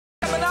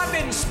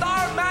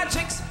Star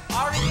Magic's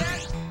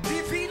Auriette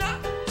Divina,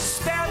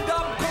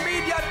 stand-up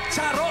comedian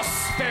Charos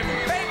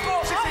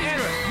Pempeco, and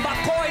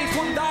McCoy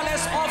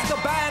Fundales of the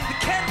band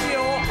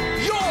Kenyo,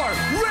 your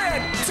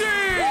Red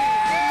Team!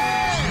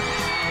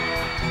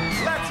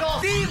 Let's all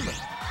Team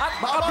at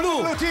mga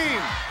Blue. Blue Team.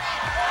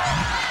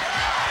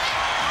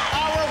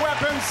 Our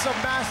weapons of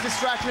mass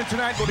distraction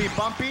tonight will be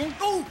bumpy,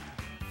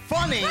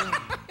 funny,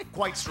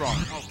 quite strong.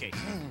 Okay.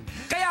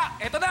 Kaya,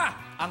 eto na,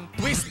 ang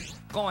twist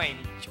coin.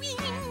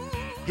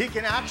 He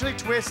can actually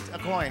twist a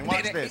coin.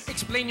 Watch this.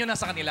 Explain nyo na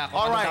sa kanila kung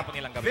All ano right. dapat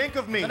nilang gawin. Think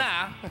of me. Ito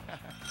na,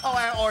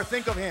 or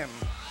think of him.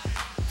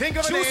 Think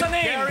of choose a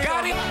name.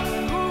 Gary.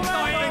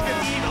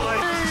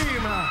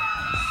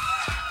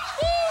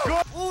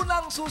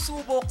 Unang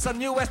susubok sa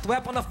newest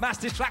weapon of mass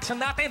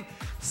distraction natin,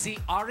 si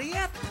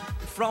Auriette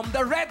from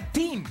the Red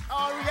Team.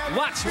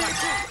 Watch.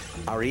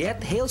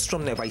 Auriette hails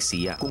from Nueva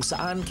Ecija, kung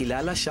saan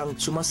kilala siyang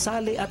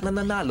sumasali at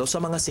nananalo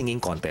sa mga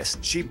singing contest.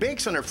 She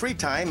bakes on her free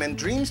time and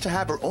dreams to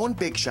have her own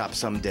bake shop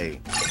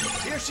someday.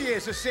 Here she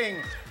is to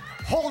sing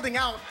Holding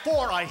Out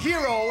for a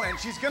Hero, and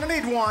she's gonna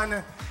need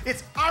one.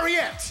 It's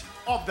Auriette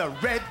of the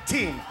Red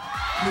Team.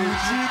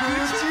 Gucci,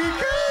 Gucci,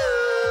 Gucci.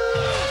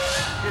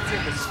 It's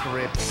in the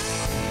script.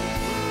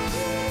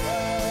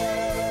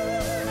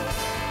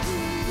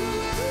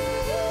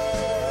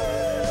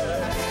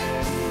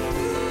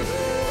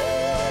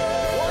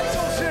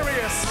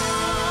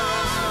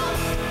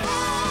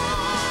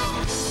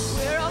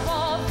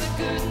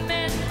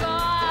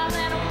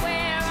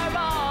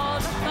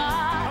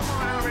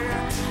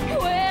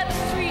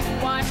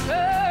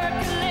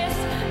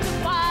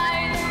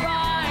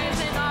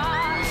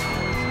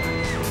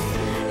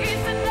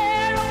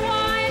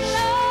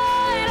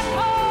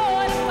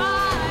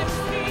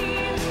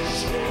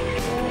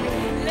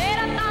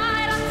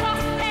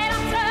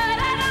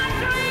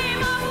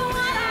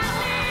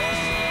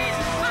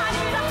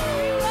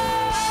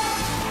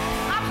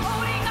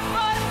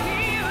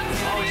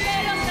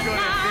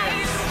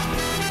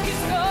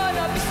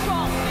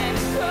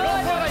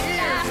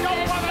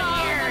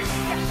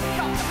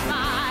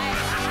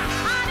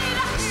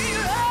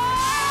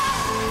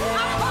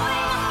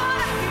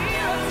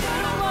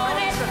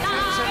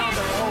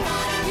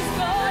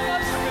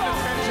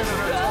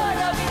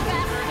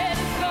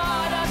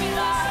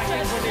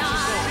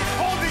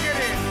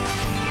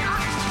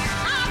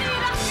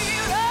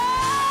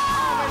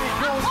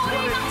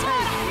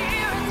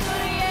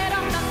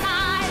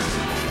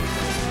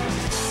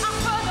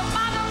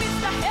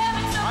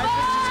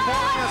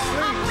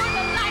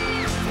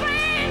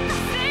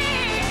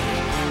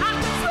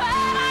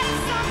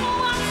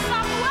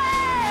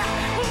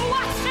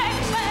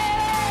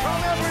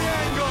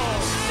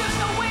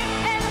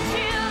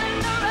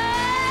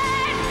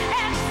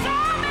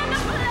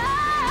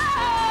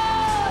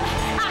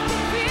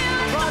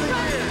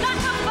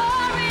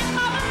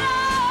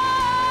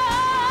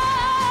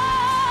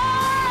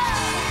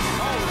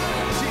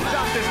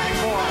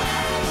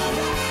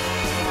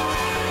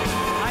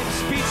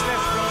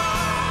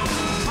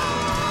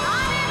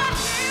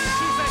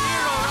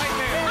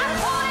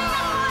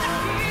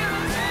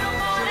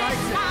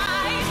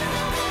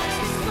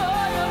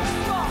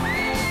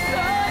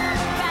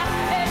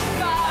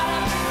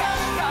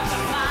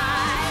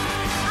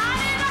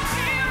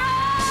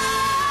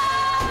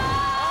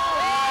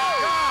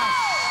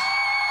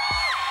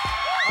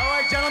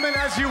 Gentlemen,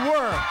 as you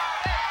were,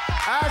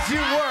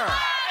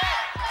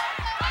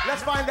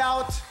 let's find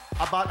out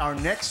about our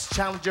next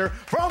challenger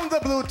from the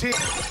Blue Team.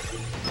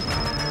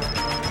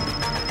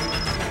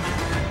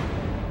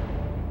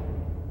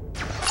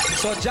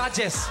 So,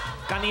 judges,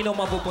 kanino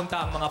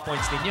mapupunta ang mga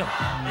points ninyo?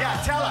 Yeah,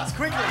 tell us,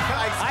 quickly.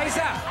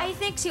 Aiza! I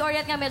think si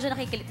Auriette nga medyo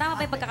nakikiliti. Tama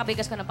ba yung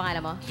pagkakabigas ko ng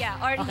pangalan mo? Yeah,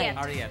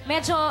 Auriette. Auriette.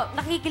 Medyo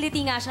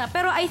nakikiliti nga siya.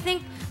 Pero I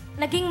think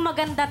naging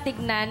maganda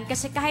tignan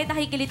kasi kahit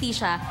nakikiliti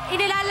siya,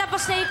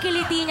 inilalabas niya yung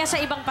kiliti niya sa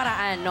ibang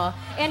paraan, no?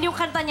 And yung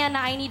kanta niya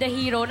na I Need a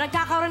Hero,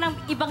 nagkakaroon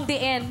ng ibang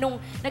diin nung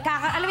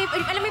alam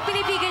mo yung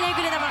pinipigil niya yung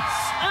kiliti na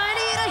I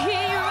need a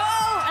hero!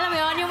 Alam mo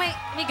yun, yung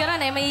may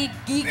gano'n may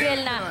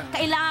gigil na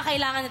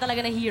kailangan niya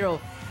talaga ng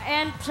hero.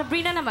 And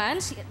Sabrina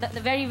naman,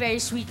 the very, very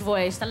sweet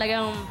voice,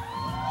 talagang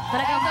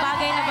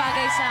bagay na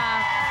bagay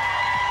sa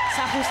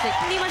acoustic.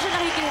 Hindi man siya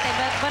nakikiliti,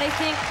 but I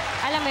think,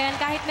 alam mo yan,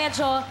 kahit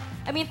medyo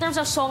in terms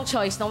of song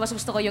choice, no, mas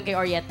gusto ko yung kay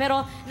Auriette.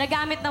 Pero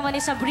nagamit naman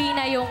ni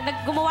Sabrina yung,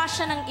 gumawa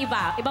siya ng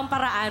ibang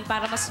paraan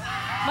para mas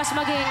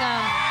maging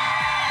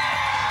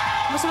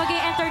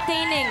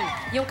entertaining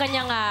yung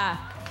kanyang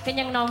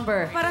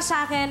number. Para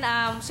sa akin,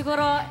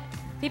 siguro,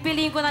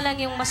 pipiliin ko na lang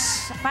yung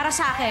para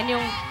sa akin,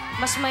 yung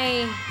mas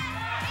may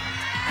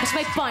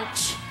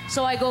punch.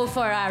 So I go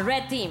for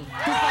Red Team.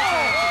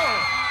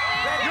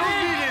 You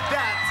needed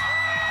that.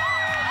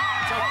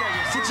 It's okay.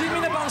 Si Jimmy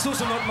na ba ang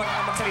susunod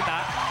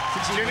magsalita?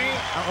 Si Jimmy?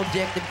 Ang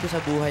objective ko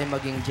sa buhay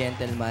maging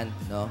gentleman,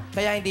 no?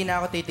 Kaya hindi na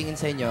ako titingin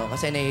sa inyo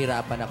kasi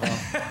nahihirapan ako.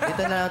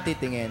 Dito na lang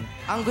titingin.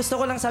 Ang gusto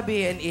ko lang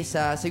sabihin is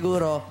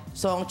siguro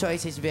song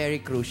choice is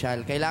very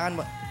crucial. Kailangan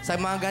mo sa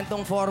mga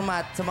gantong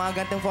format,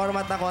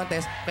 na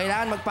contest,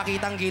 kailangan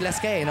magpakitang gilas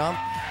ka no?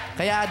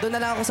 Kaya doon na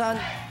lang ako sa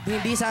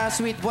hindi sa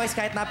sweet voice,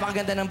 kahit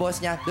napakaganda ng boss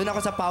niya. Doon ako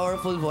sa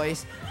powerful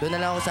voice. Doon na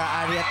lang ako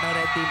sa Auriette ng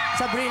Red Team.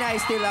 Sabrina, I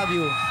still love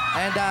you.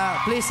 And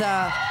please,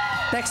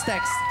 text.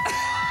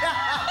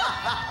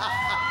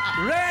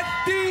 Red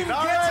Team The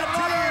gets red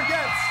another team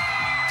gets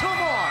 2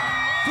 more.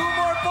 2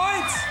 more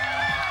points.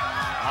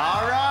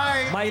 All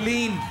right.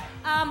 Mylene.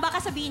 Baka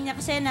sabihin niya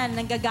kasi na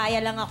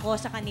nanggagaya lang ako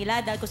sa kanila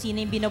dahil kung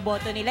sino yung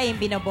binoboto nila, yung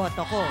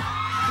binoboto ko.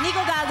 Hindi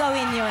ko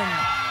gagawin yun.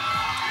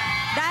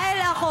 Dahil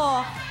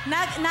ako,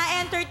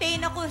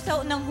 na-entertain ako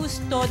ng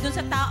gusto dun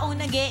sa taong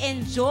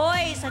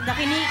nag-e-enjoy sa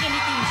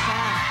kinikiliti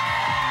siya.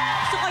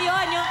 Gusto ko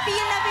yun, yung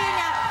feel na feel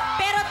niya,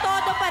 pero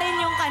todo pa rin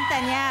yung kanta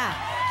niya.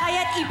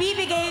 Kaya't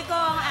ibibigay ko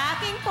ang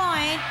aking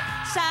point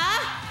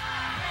sa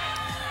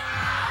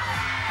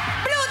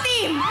Blue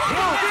Team!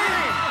 Blue Team.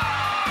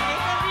 Kay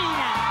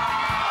Sabrina.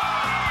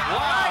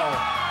 Wow!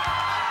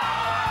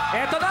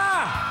 Eto na!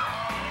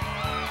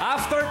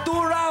 After 2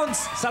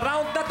 rounds, sa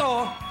round na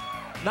to,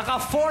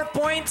 naka 4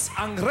 points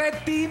ang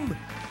Red Team,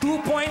 2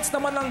 points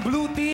naman ang Blue Team.